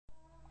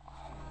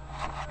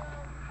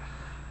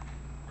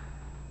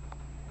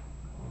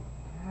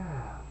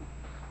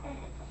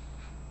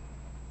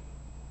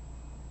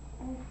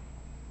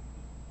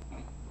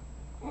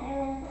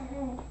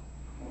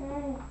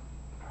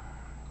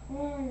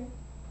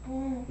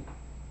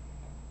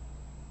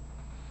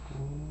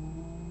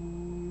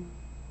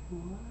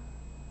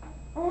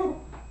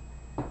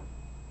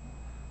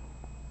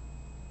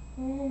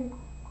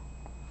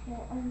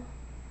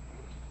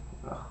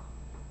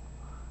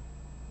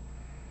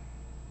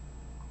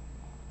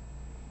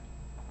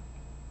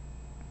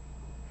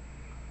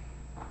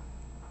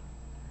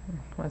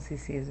Once he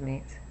sees his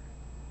mates.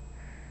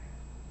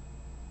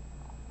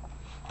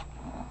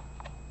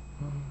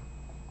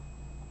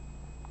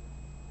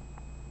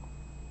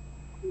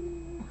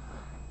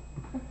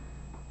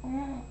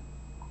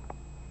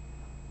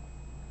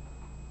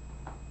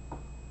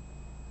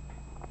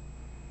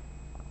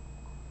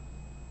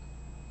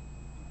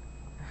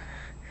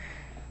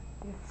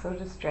 He's so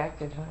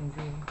distracted when he's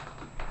eating.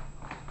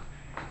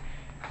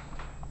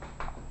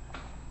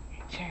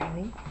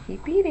 Charlie,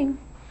 keep eating.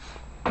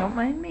 Don't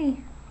mind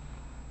me.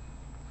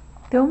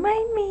 Don't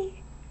mind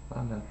me.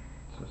 Anna,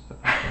 så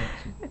Stefan.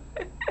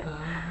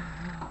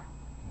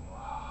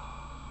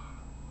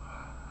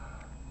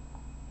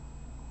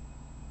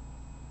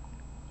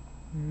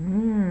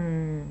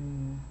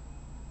 Mmm.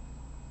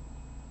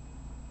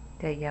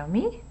 That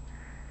yummy?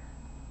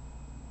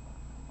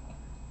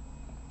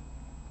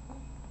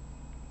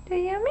 That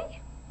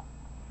yummy?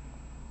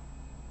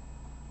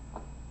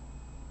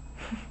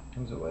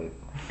 Here's a wave.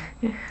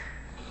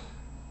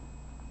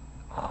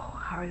 Oh,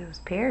 how are those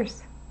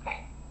pears?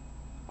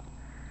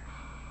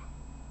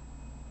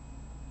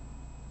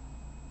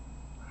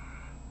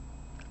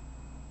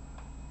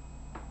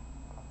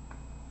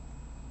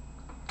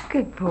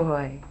 Good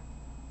boy.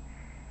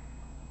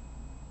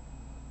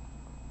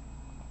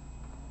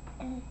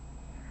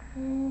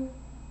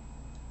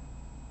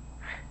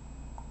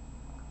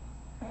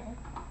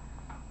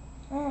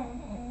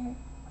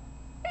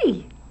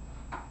 Hey.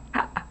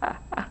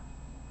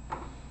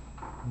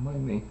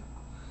 Mind me.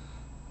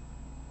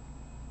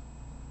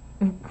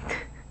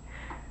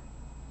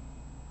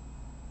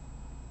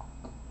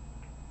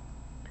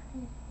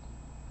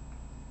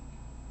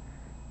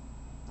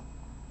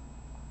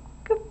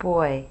 Good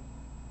boy.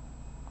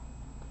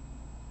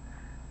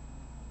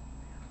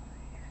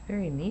 He's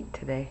very neat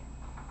today.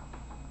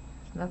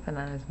 There's nothing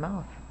on his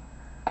mouth.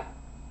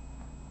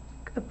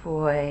 Good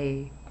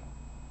boy.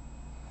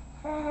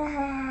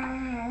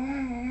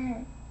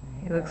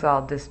 He looks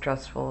all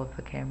distrustful of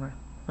the camera.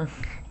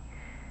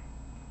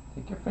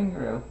 Take your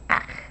finger out.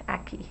 Ach,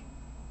 Aki.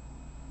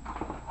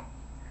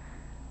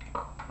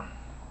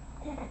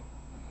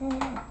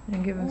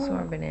 And give him some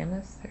more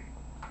bananas. They're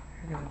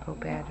gonna go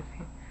bad if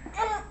you.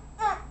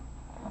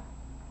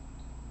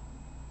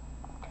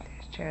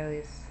 There's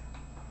Charlie's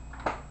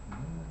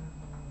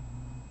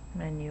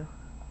menu.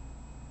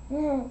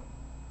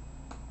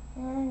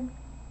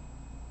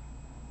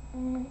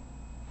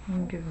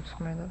 And give him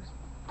some more of those.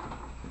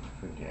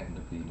 If you end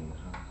up eating it.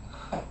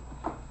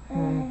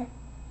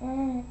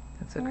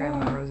 That's what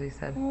Grandma Rosie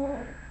said.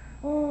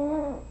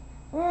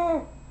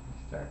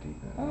 Start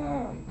eating it.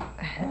 And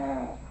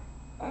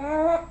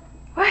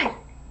What?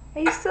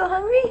 Are you still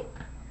hungry?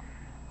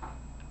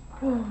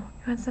 Oh, you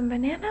want some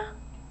banana?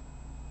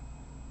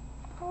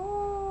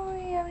 Oh,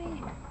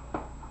 yummy.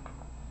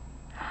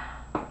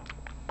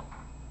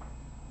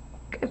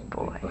 Good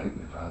boy. big bite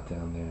we've had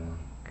down there.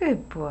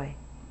 Good boy.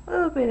 A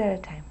little bit at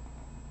a time.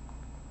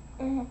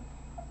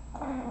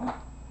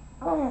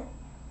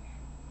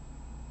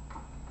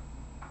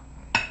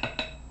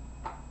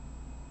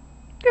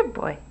 Good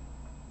boy.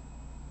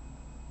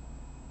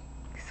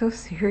 He's so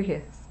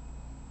serious.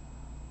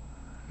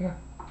 Yeah.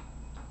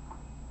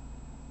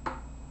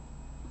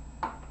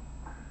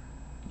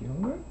 You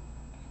hungry?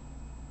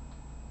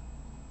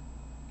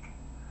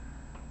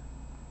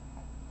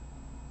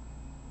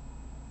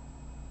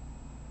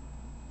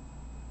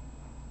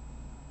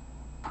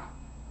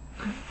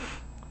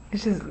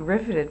 He's just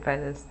riveted by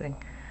this thing.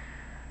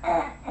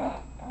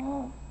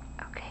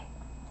 Okay.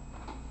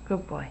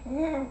 Good boy.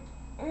 Can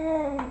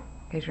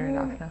you turn it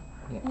off now?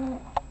 Yeah.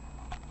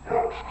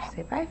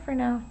 Say bye for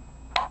now.